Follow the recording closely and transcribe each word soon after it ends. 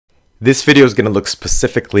This video is going to look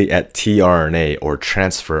specifically at tRNA or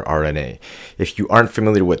transfer RNA. If you aren't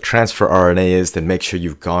familiar with what transfer RNA is, then make sure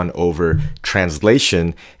you've gone over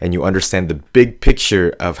translation and you understand the big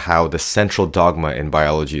picture of how the central dogma in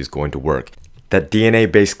biology is going to work. That DNA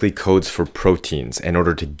basically codes for proteins. In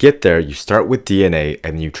order to get there, you start with DNA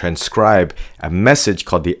and you transcribe a message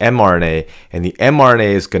called the mRNA, and the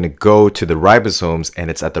mRNA is going to go to the ribosomes, and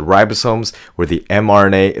it's at the ribosomes where the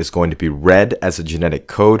mRNA is going to be read as a genetic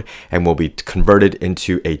code and will be converted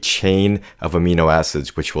into a chain of amino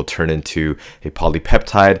acids, which will turn into a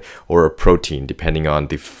polypeptide or a protein, depending on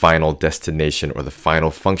the final destination or the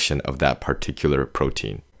final function of that particular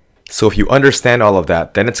protein. So if you understand all of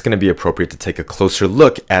that, then it's going to be appropriate to take a closer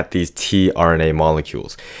look at these tRNA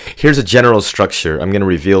molecules. Here's a general structure. I'm going to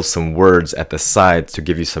reveal some words at the sides to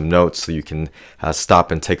give you some notes so you can stop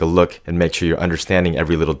and take a look and make sure you're understanding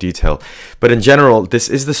every little detail. But in general, this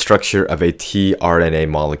is the structure of a tRNA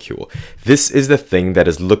molecule. This is the thing that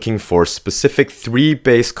is looking for specific 3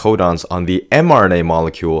 base codons on the mRNA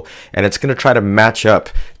molecule, and it's going to try to match up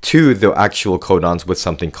to the actual codons with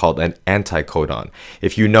something called an anti-codon.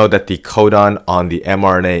 If you know that the codon on the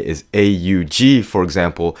mRNA is AUG, for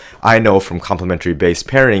example, I know from complementary base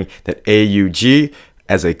pairing that AUG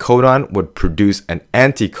as a codon would produce an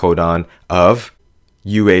anti-codon of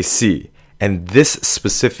UAC. And this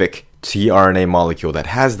specific tRNA molecule that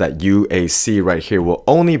has that UAC right here will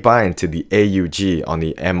only bind to the AUG on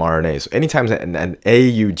the mRNA. So anytime an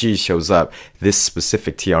AUG shows up, this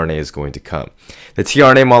specific tRNA is going to come. The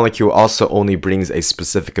tRNA molecule also only brings a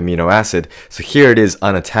specific amino acid, so here it is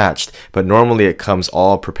unattached, but normally it comes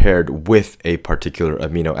all prepared with a particular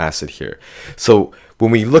amino acid here. So when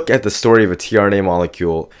we look at the story of a tRNA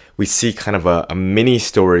molecule, we see kind of a mini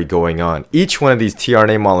story going on. Each one of these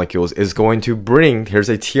tRNA molecules is going to bring, here's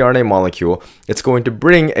a tRNA molecule, it's going to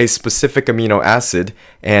bring a specific amino acid,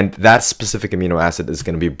 and that specific amino acid is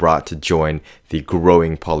going to be brought to join the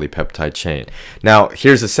growing polypeptide chain. Now,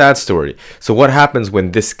 here's a sad story. So what happens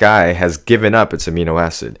when this guy has given up its amino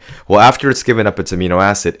acid? Well, after it's given up its amino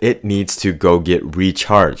acid, it needs to go get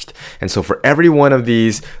recharged. And so for every one of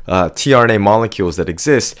these tRNA molecules that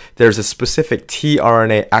exist, there's a specific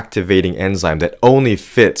tRNA-activating enzyme that only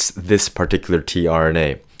fits this particular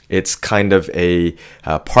tRNA. It's kind of a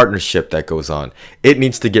partnership that goes on. It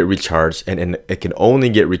needs to get recharged, and it can only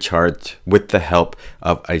get recharged with the help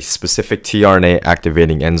of a specific tRNA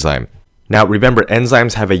activating enzyme. Now remember,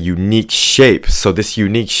 enzymes have a unique shape, so this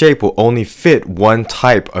unique shape will only fit one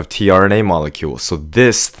type of tRNA molecule. So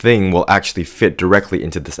this thing will actually fit directly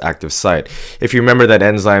into this active site. If you remember that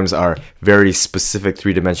enzymes are very specific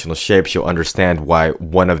 3-dimensional shapes, you'll understand why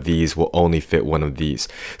one of these will only fit one of these.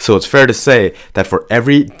 So it's fair to say that for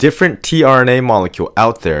every different tRNA molecule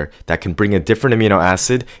out there that can bring a different amino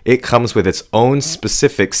acid, it comes with its own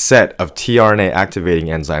specific set of tRNA activating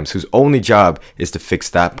enzymes whose only job is to fix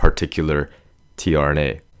that particular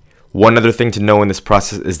tRNA. One other thing to know in this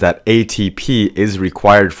process is that ATP is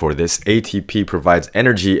required for this. ATP provides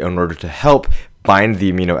energy in order to help bind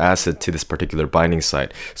the amino acid to this particular binding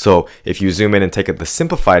site. So if you zoom in and take the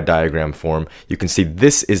simplified diagram form, you can see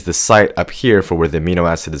this is the site up here for where the amino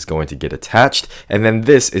acid is going to get attached, and then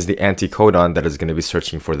this is the anti-codon that is going to be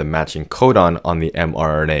searching for the matching codon on the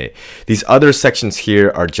mRNA. These other sections here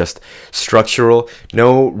are just structural,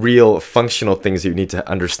 no real functional things that you need to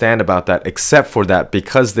understand about that, except for that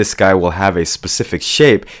because this guy will have a specific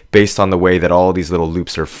shape based on the way that all these little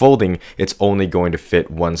loops are folding, it's only going to fit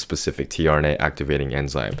one specific tRNA activating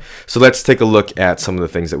enzyme. So let's take a look at some of the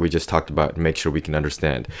things that we just talked about and make sure we can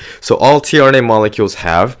understand. So all tRNA molecules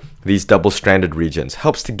have these double-stranded regions,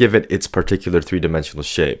 helps to give it its particular 3-dimensional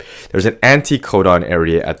shape. There's an anti-codon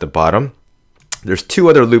area at the bottom. There's 2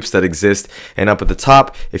 other loops that exist, and up at the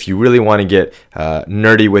top, if you really want to get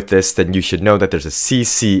nerdy with this, then you should know that there's a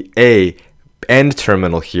CCA end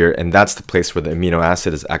terminal here, and that's the place where the amino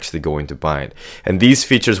acid is actually going to bind. And these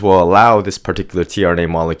features will allow this particular tRNA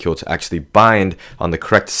molecule to actually bind on the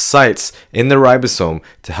correct sites in the ribosome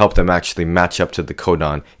to help them actually match up to the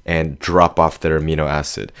codon and drop off their amino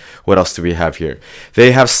acid. What else do we have here?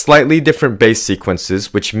 They have slightly different base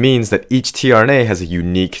sequences, which means that each tRNA has a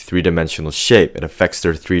unique 3-dimensional shape. It affects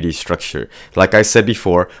their 3D structure. Like I said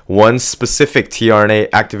before, one specific tRNA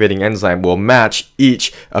activating enzyme will match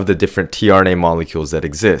each of the different tRNA molecules that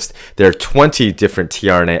exist. There are 20 different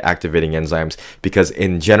tRNA activating enzymes because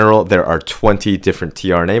in general there are 20 different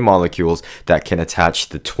tRNA molecules that can attach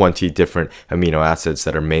the 20 different amino acids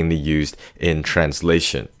that are mainly used in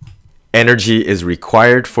translation. energy is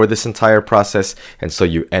required for this entire process, and so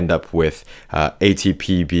you end up with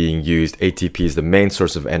ATP being used. ATP is the main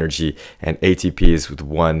source of energy, and ATP is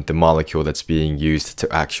the molecule that's being used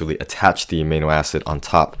to actually attach the amino acid on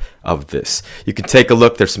top of this. You can take a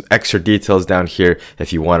look. There's some extra details down here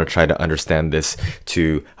if you want to try to understand this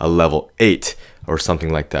to a level 8 or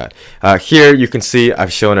something like that. Here you can see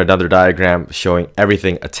I've shown another diagram showing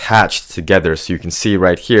everything attached together. So you can see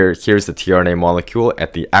right here, here's the tRNA molecule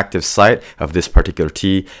at the active site of this particular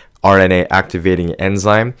tRNA-activating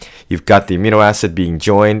enzyme. You've got the amino acid being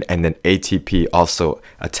joined and then ATP also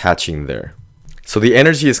attaching there. So the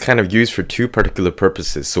energy is kind of used for two particular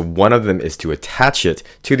purposes. So one of them is to attach it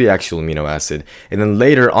to the actual amino acid, and then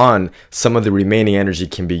later on some of the remaining energy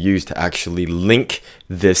can be used to actually link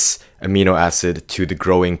this amino acid to the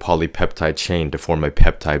growing polypeptide chain to form a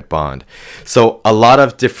peptide bond. So a lot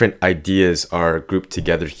of different ideas are grouped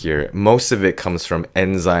together here. Most of it comes from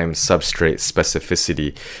enzyme-substrate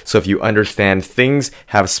specificity. So if you understand things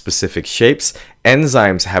have specific shapes,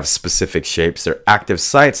 enzymes have specific shapes, their active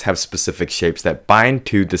sites have specific shapes that bind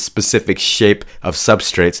to the specific shape of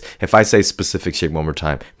substrates. If I say specific shape one more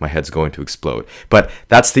time, my head's going to explode. But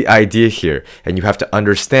that's the idea here, and you have to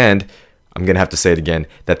understand, I'm going to have to say it again,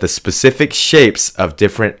 that the specific shapes of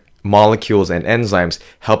different molecules and enzymes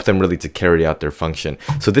help them really to carry out their function.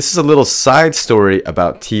 So this is a little side story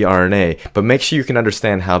about tRNA, but make sure you can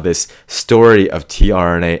understand how this story of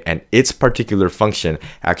tRNA and its particular function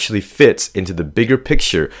actually fits into the bigger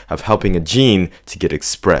picture of helping a gene to get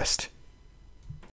expressed.